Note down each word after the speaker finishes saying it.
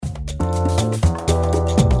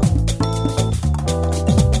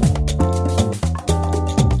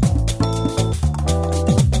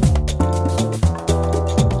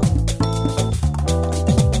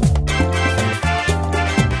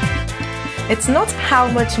It's not how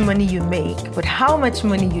much money you make, but how much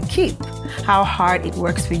money you keep, how hard it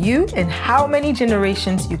works for you, and how many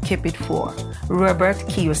generations you keep it for. Robert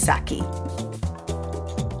Kiyosaki.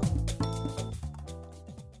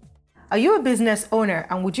 Are you a business owner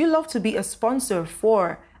and would you love to be a sponsor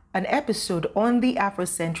for an episode on the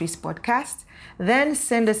Afrocentrist podcast? Then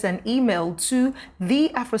send us an email to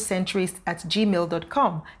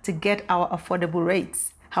theafrocentrist@gmail.com to get our affordable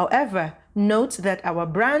rates. However, note that our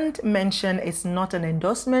brand mention is not an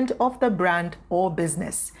endorsement of the brand or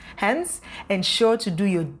business. Hence, ensure to do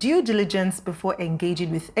your due diligence before engaging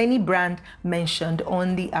with any brand mentioned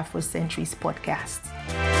on the Afrocentrist podcast.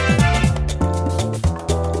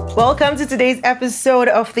 Welcome to today's episode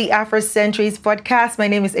of the Afrocentrist podcast. My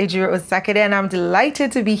name is Ejiro Osakede and I'm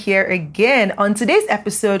delighted to be here again. On today's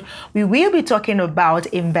episode, we will be talking about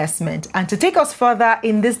investment. And to take us further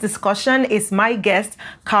in this discussion is my guest,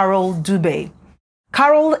 Carol Dube.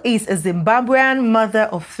 Carol is a Zimbabwean mother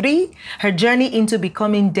of three. Her journey into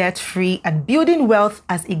becoming debt-free and building wealth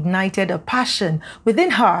has ignited a passion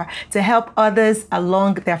within her to help others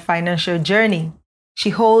along their financial journey.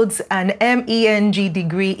 She holds an MEng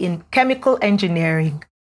degree in chemical engineering.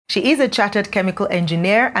 She is a chartered chemical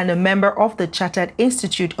engineer and a member of the Chartered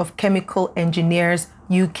Institute of Chemical Engineers,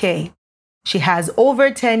 UK. She has over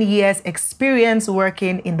 10 years experience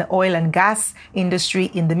working in the oil and gas industry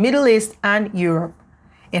in the Middle East and Europe.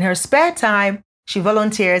 In her spare time, she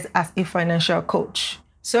volunteers as a financial coach.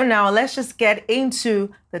 So now let's just get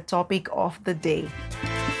into the topic of the day.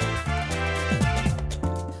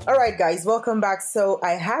 All right, guys, welcome back. So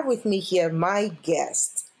I have with me here my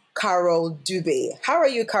guest, Carol Dube. How are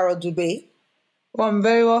you, Carol Dube? Well, I'm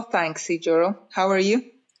very well, thanks, Ejiro. How are you?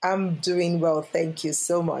 I'm doing well. Thank you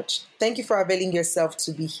so much. Thank you for availing yourself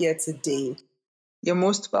to be here today. You're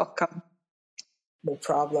most welcome. No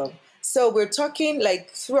problem. So we're talking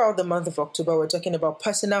throughout the month of October, we're talking about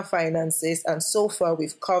personal finances. And so far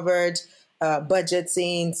we've covered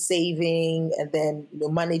budgeting, saving, and then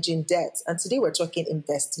managing debt. And today we're talking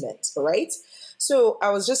investment, all right? So I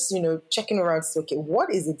was just, checking around. So, okay,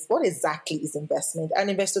 what is it? What exactly is investment? And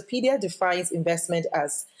Investopedia defines investment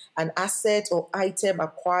as an asset or item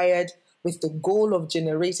acquired with the goal of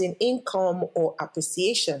generating income or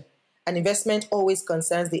appreciation. An investment always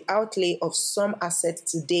concerns the outlay of some asset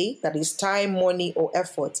today, that is time, money, or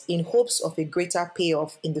effort, in hopes of a greater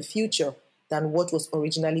payoff in the future than what was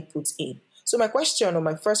originally put in. So my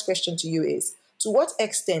first question to you is, to what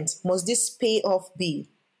extent must this payoff be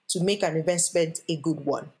to make an investment a good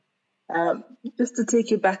one? Just to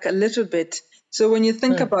take you back a little bit. So when you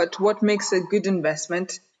think about what makes a good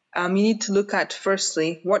investment, you need to look at,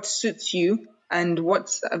 firstly, what suits you and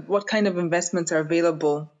what kind of investments are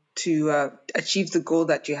available to achieve the goal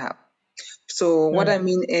that you have. So what I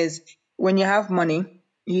mean is, when you have money,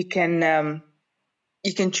 you can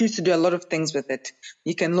choose to do a lot of things with it.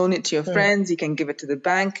 You can loan it to your friends, you can give it to the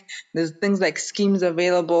bank. There's things like schemes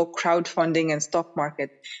available, crowdfunding and stock market.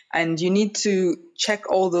 And you need to check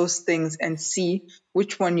all those things and see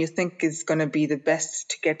which one you think is going to be the best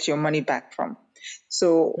to get your money back from.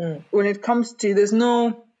 So when it comes to, this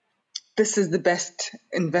is the best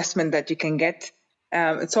investment that you can get.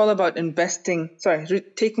 It's all about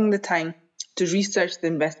taking the time to research the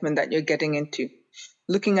investment that you're getting into.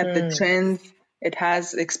 Looking at the trends, it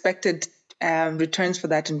has expected returns for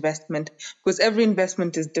that investment, because every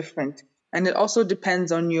investment is different. And it also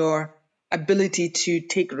depends on your ability to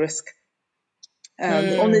take risk.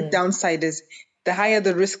 The only downside is the higher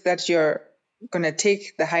the risk that you're going to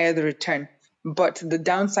take, the higher the return. But the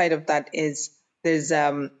downside of that is there's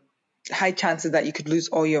high chances that you could lose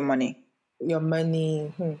all your money.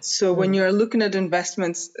 So when you're looking at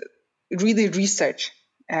investments, really research.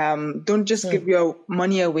 Don't just give your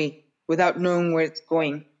money away without knowing where it's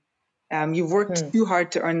going. You've worked too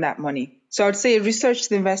hard to earn that money. So I'd say research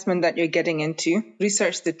the investment that you're getting into,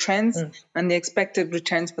 research the trends and the expected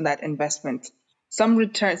returns for that investment. Some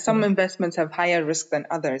investments have higher risk than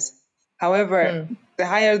others. However, the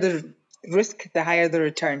higher the risk, the higher the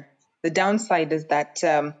return. The downside is that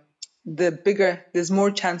there's more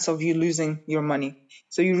chance of you losing your money.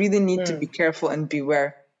 So you really need to be careful and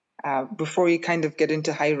beware before you kind of get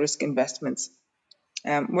into high risk investments.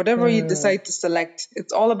 Whatever you decide to select,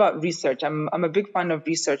 it's all about research. I'm a big fan of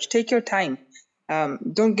research. Take your time.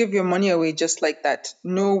 Don't give your money away just like that.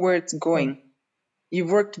 Know where it's going. You've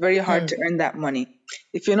worked very hard to earn that money.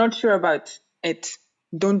 If you're not sure about it,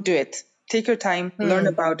 don't do it. Take your time, learn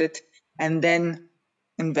about it, and then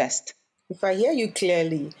invest. If I hear you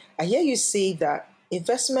clearly, I hear you say that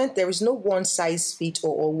investment, there is no one size fit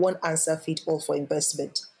or one answer fit all for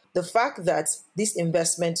investment. The fact that this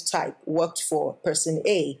investment type worked for person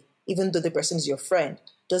A even though the person is your friend,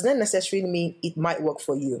 does not necessarily mean it might work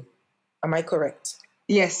for you. Am I correct?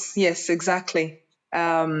 Yes, exactly.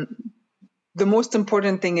 The most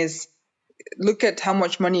important thing is look at how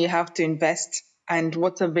much money you have to invest and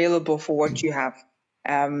what's available for what you have.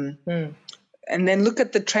 And then look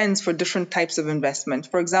at the trends for different types of investment.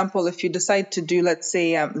 For example, if you decide to do, let's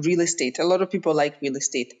say, real estate, a lot of people like real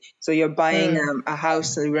estate. So you're buying a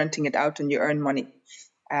house and renting it out and you earn money.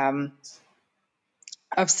 I've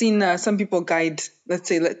seen some people guide, let's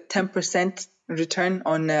say, 10% return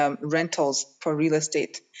on rentals for real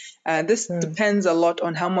estate. This depends a lot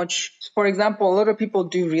on how much, for example, a lot of people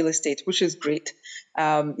do real estate, which is great.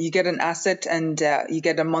 You get an asset and you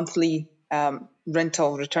get a monthly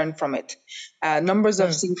rental return from it. Numbers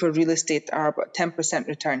I've seen for real estate are about 10%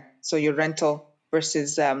 return. So your rental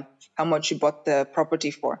versus how much you bought the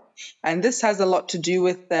property for. And this has a lot to do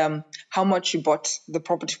with how much you bought the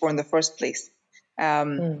property for in the first place.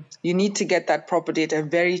 You need to get that property at a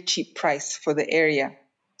very cheap price for the area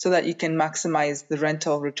so that you can maximize the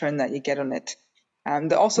rental return that you get on it.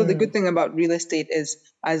 And also the good thing about real estate is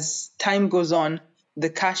as time goes on, the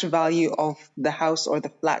cash value of the house or the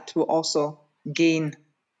flat will also gain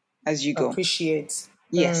as you go. Appreciate.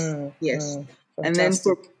 Yes. And then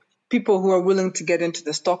for people who are willing to get into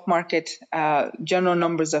the stock market, general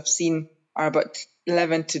numbers I've seen are about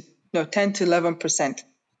 10 to 11%,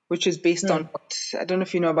 which is based on what, I don't know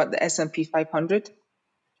if you know about the S&P 500,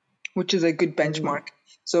 which is a good benchmark.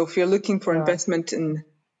 So if you're looking for investment in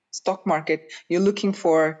stock market, you're looking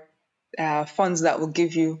for funds that will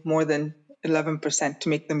give you more than 11% to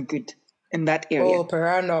make them good in that area. Oh, per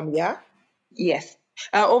annum, yeah? Yes.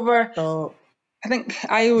 I think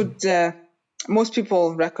I would, most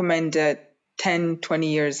people recommend 10, 20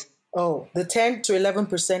 years. Oh, the 10 to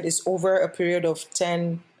 11% is over a period of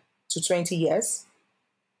 10 to 20 years?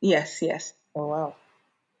 Yes. Oh, wow.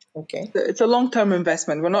 Okay. It's a long-term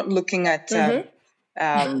investment. We're not looking at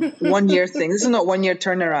 1 year thing. This is not 1 year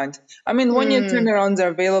turnaround. I mean, 1 year turnarounds are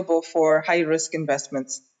available for high-risk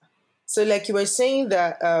investments. So like you were saying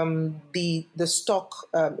that the stock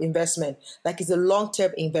investment, like it's a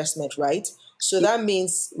long-term investment, right? So that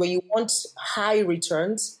means when you want high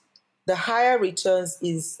returns, the higher returns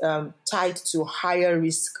is tied to higher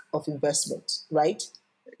risk of investment, right?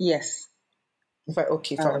 Yes. If I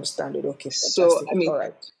understand it. Okay. Fantastic. So, I mean, all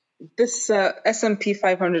right. This S&P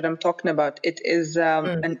 500 I'm talking about, it is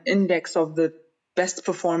an index of the best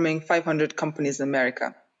performing 500 companies in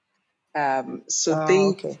America.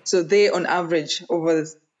 So they on average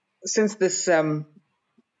since this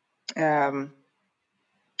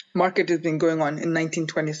market has been going on in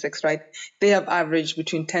 1926, right? They have averaged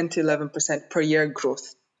between 10 to 11% per year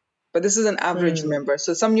growth. But this is an average, remember.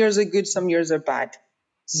 So some years are good, some years are bad.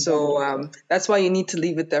 So that's why you need to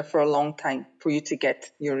leave it there for a long time for you to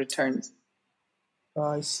get your returns. Oh,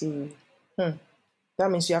 I see. That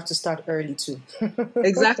means you have to start early too.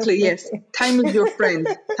 Exactly, yes. Time is your friend.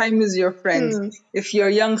 Time is your friend. If you're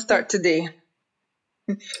young, start today.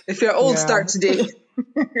 If you're old, start today.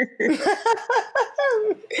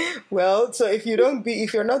 Well, so if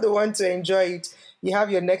you're not the one to enjoy it, you have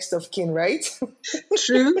your next of kin, right?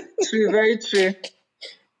 True, very true.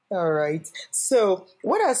 All right. So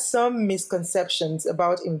what are some misconceptions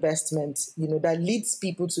about investment, that leads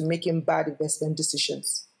people to making bad investment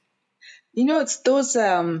decisions? It's those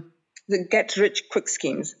the get rich quick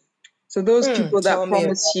schemes. So those people that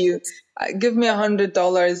promise you, give me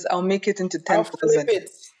 $100, I'll make it into 10,000.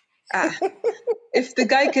 If the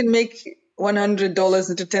guy can make $100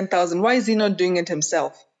 into 10,000, why is he not doing it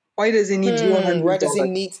himself? Why does he need your $100? Why does he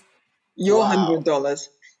need your $100?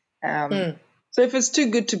 So if it's too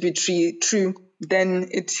good to be true, then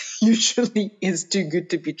it usually is too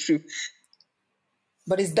good to be true.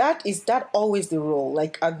 But is that always the rule?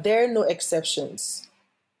 Like, are there no exceptions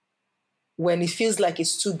when it feels like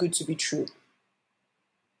it's too good to be true?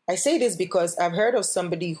 I say this because I've heard of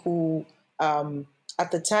somebody who, at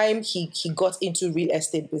the time he got into real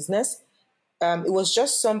estate business, it was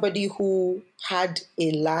just somebody who had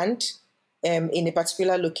a land in a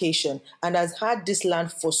particular location and has had this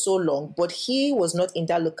land for so long, but he was not in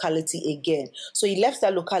that locality again. So he left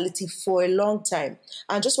that locality for a long time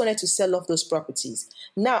and just wanted to sell off those properties.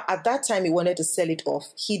 Now, at that time, he wanted to sell it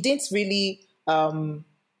off. He didn't really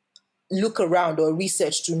look around or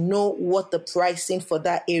research to know what the pricing for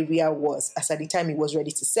that area was as at the time he was ready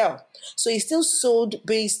to sell. So he still sold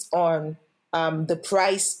based on the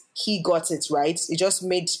price he got it, right? He just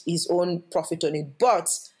made his own profit on it. But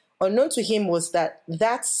unknown to him was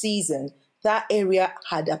that season, that area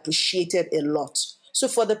had appreciated a lot. So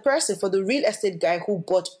for the real estate guy who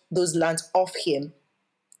bought those lands off him,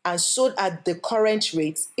 and sold at the current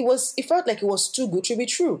rates, it felt like it was too good to be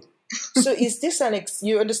true. So is this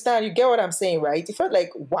you understand, you get what I'm saying, right? It felt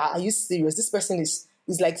like, wow, are you serious? This person is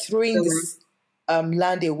like throwing this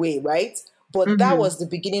land away, right? But that was the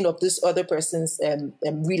beginning of this other person's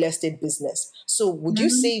real estate business. So would you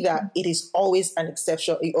say that it is always an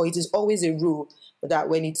exception, or it is always a rule that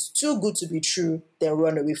when it's too good to be true, then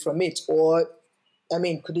run away from it? Or, I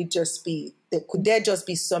mean, could there just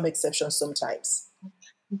be some exceptions sometimes?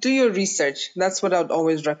 Do your research. That's what I would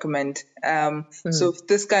always recommend. So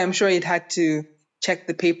this guy, I'm sure he'd had to check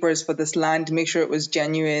the papers for this land, make sure it was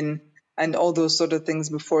genuine and all those sort of things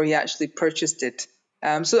before he actually purchased it.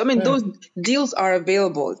 So, I mean, those deals are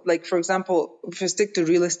available. Like, for example, if you stick to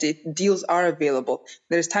real estate, deals are available.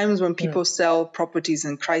 There's times when people sell properties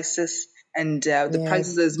in crisis and the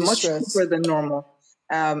prices is much cheaper than normal.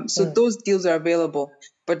 So those deals are available.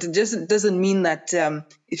 But it just doesn't mean that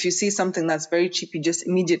if you see something that's very cheap, you just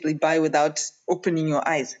immediately buy without opening your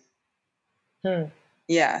eyes.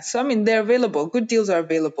 Yeah. So, I mean, they're available. Good deals are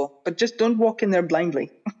available. But just don't walk in there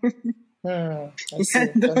blindly. I see.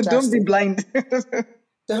 Don't be blind.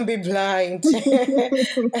 Don't be blind.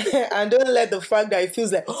 And don't let the fact that it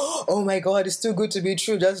feels like, oh my God, it's too good to be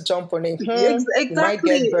true, just jump on it. Exactly. You might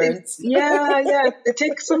get burnt. Yeah.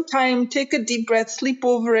 Take some time, take a deep breath, sleep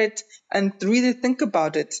over it, and really think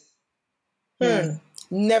about it.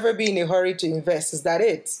 Never be in a hurry to invest. Is that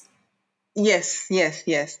it? Yes.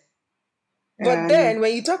 But then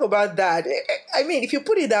when you talk about that, I mean, if you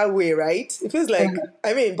put it that way, right, it feels like,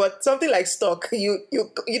 I mean, but something like stock, you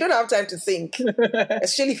don't have time to think,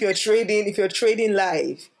 especially if you're trading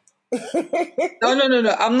live.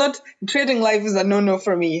 No. I'm not trading live is a no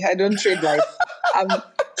for me. I don't trade live.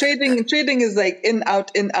 Trading is like in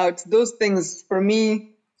out. Those things for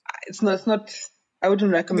me, it's not. I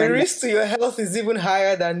wouldn't recommend. The risk to your health is even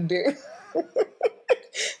higher than the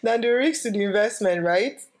risk to the investment,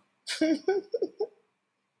 right?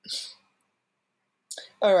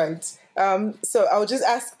 All right. So I'll just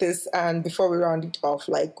ask this, and before we round it off,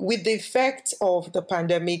 like with the effect of the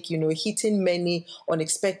pandemic, hitting many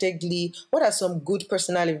unexpectedly, what are some good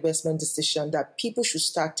personal investment decisions that people should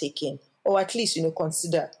start taking, or at least,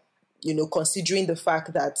 consider, considering the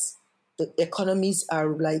fact that the economies are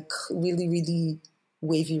like really, really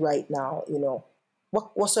wavy right now,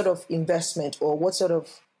 what sort of investment or what sort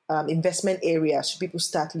of investment area should people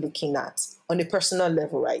start looking at on a personal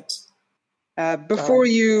level, right? Before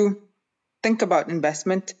you think about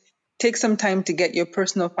investment, take some time to get your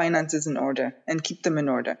personal finances in order and keep them in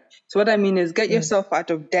order. So what I mean is get yourself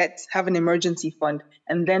out of debt, have an emergency fund,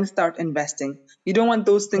 and then start investing. You don't want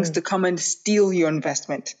those things to come and steal your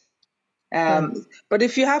investment. But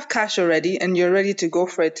if you have cash already and you're ready to go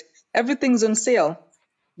for it, everything's on sale.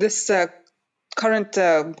 This current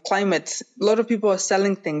climate, a lot of people are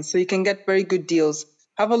selling things, so you can get very good deals.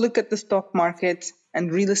 Have a look at the stock market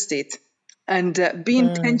and real estate, and be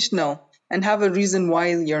intentional and have a reason why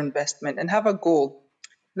your investment, and have a goal.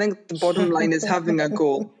 I think the bottom line is having a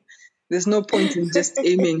goal. There's no point in just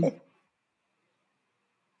aiming.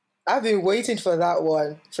 I've been waiting for that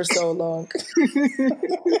one for so long.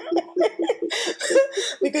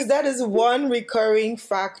 Because that is one recurring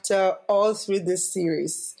factor all through this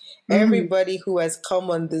series. Everybody who has come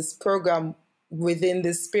on this program within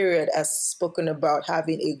this period has spoken about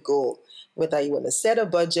having a goal, whether you want to set a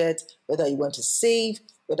budget, whether you want to save,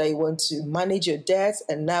 whether you want to manage your debts,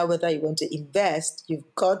 and now whether you want to invest,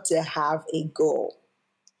 you've got to have a goal.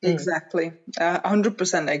 Exactly.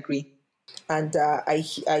 100% agree. And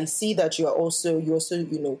I see that you also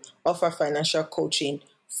offer financial coaching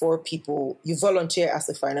for people. You volunteer as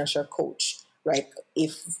a financial coach. Like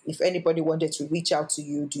if anybody wanted to reach out to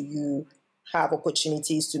you, do you have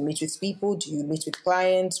opportunities to meet with people? Do you meet with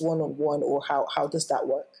clients one-on-one, or how does that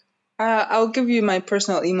work? I'll give you my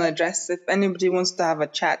personal email address. If anybody wants to have a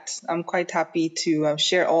chat, I'm quite happy to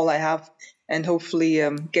share all I have and hopefully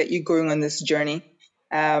get you going on this journey.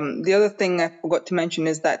 The other thing I forgot to mention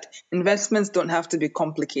is that investments don't have to be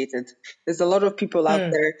complicated. There's a lot of people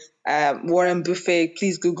out there. Warren Buffett,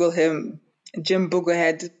 please Google him. Jim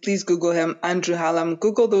Bugahead, please Google him. Andrew Hallam,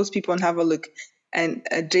 Google those people and have a look. And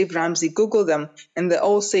Dave Ramsey, Google them. And they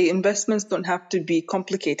all say investments don't have to be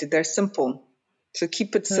complicated. They're simple. So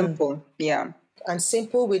keep it simple. Yeah. And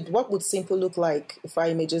simple, what would simple look like? If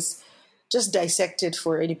I may just dissect it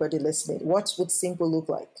for anybody listening. What would simple look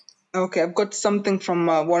like? Okay, I've got something from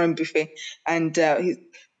Warren Buffett and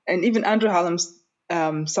even Andrew Hallam's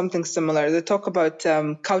something similar. They talk about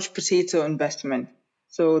couch potato investment.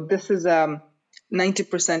 So this is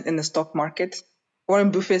 90% in the stock market.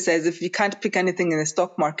 Warren Buffett says if you can't pick anything in the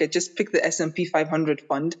stock market, just pick the S&P 500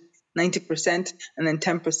 fund. 90%, and then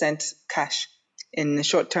 10% cash in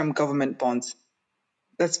short-term government bonds.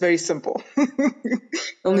 That's very simple.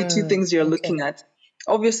 Only two things you're looking at.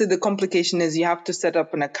 Obviously, the complication is you have to set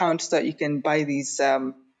up an account so that you can buy these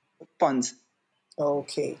funds.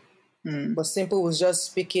 Okay. But simple was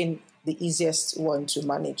just picking the easiest one to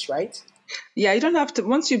manage, right? Yeah, you don't have to.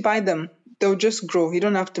 Once you buy them, they'll just grow. You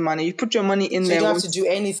don't have to manage. You put your money in there. You don't have to do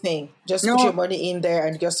anything. Just put your money in there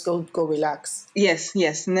and just go relax. Yes.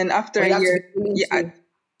 And then after a year, you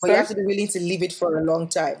have to be willing to leave it for a long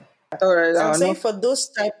time. All right, so I'm saying for those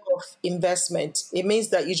type of investment, it means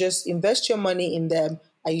that you just invest your money in them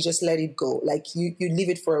and you just let it go. Like you leave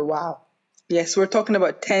it for a while. Yes, we're talking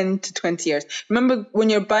about 10 to 20 years. Remember, when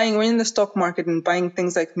you're in the stock market and buying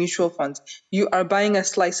things like mutual funds, you are buying a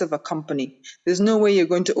slice of a company. There's no way you're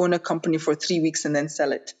going to own a company for 3 weeks and then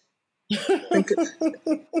sell it. You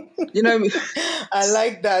know what I mean? I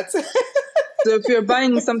like that. So if you're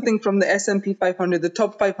buying something from the S&P 500, the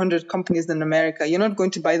top 500 companies in America, you're not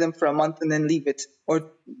going to buy them for a month and then leave it,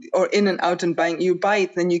 or in and out and buying. You buy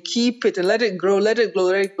it, then you keep it and let it grow,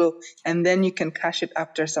 and then you can cash it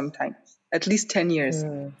after some time. At least 10 years.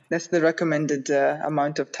 That's the recommended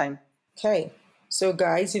amount of time. Okay. So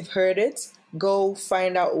guys, you've heard it. Go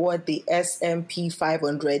find out what the S&P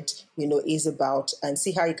 500, is about and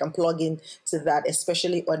see how you can plug in to that,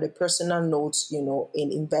 especially on the personal notes,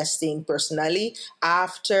 in investing personally.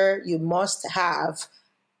 After you must have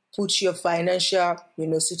put your financial,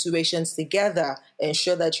 situations together,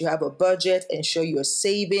 ensure that you have a budget, ensure you're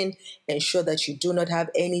saving, ensure that you do not have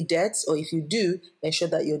any debts, or if you do, ensure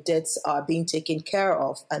that your debts are being taken care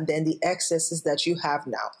of. And then the excesses that you have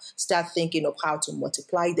now, start thinking of how to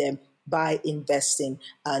multiply them by investing.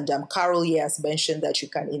 And Carol here has mentioned that you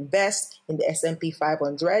can invest in the S&P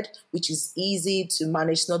 500, which is easy to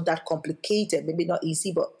manage. It's not that complicated, maybe not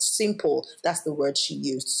easy, but simple. That's the word she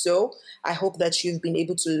used. So I hope that you've been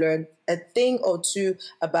able to learn a thing or two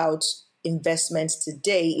about investments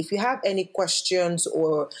today. If you have any questions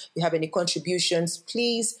or you have any contributions,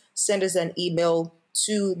 please send us an email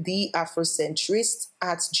to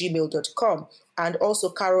theafrocentrist@gmail.com. And also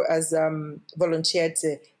Carol has volunteered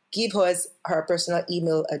to give us her personal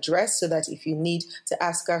email address so that if you need to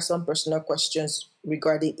ask her some personal questions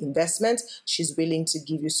regarding investment, she's willing to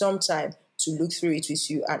give you some time to look through it with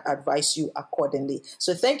you and advise you accordingly.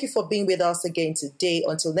 So thank you for being with us again today.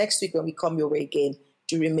 Until next week when we come your way again,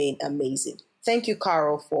 do remain amazing. Thank you,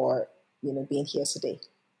 Carol, for being here today.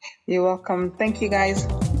 You're welcome. Thank you, guys.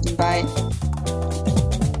 Bye.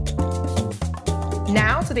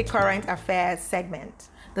 Now to the current affairs segment.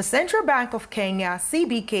 The Central Bank of Kenya,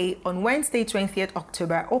 CBK, on Wednesday, 20th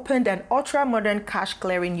October, opened an ultra-modern cash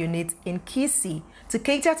clearing unit in Kisii to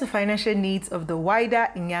cater to financial needs of the wider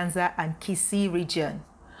Nyanza and Kisii region.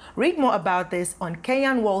 Read more about this on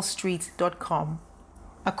KenyanWallStreet.com.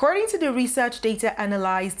 According to the research data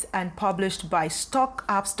analyzed and published by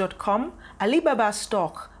StockApps.com, Alibaba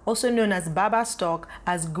stock, also known as Baba stock,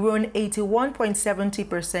 has grown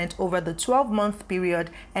 81.70% over the 12-month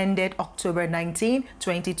period ended October 19,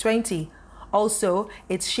 2020. Also,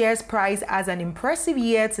 its shares price has an impressive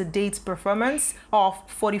year-to-date performance of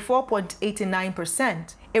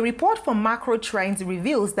 44.89%. A report from Macro Trends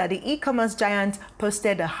reveals that the e-commerce giant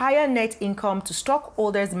posted a higher net income to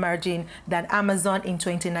stockholders margin than Amazon in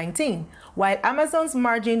 2019. While Amazon's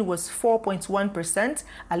margin was 4.1%,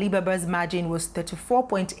 Alibaba's margin was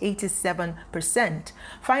 34.87%.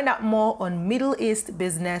 Find out more on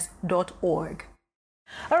MiddleEastBusiness.org.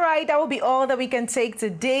 All right, that will be all that we can take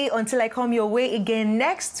today. Until I come your way again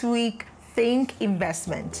next week, think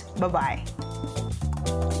investment. Bye-bye.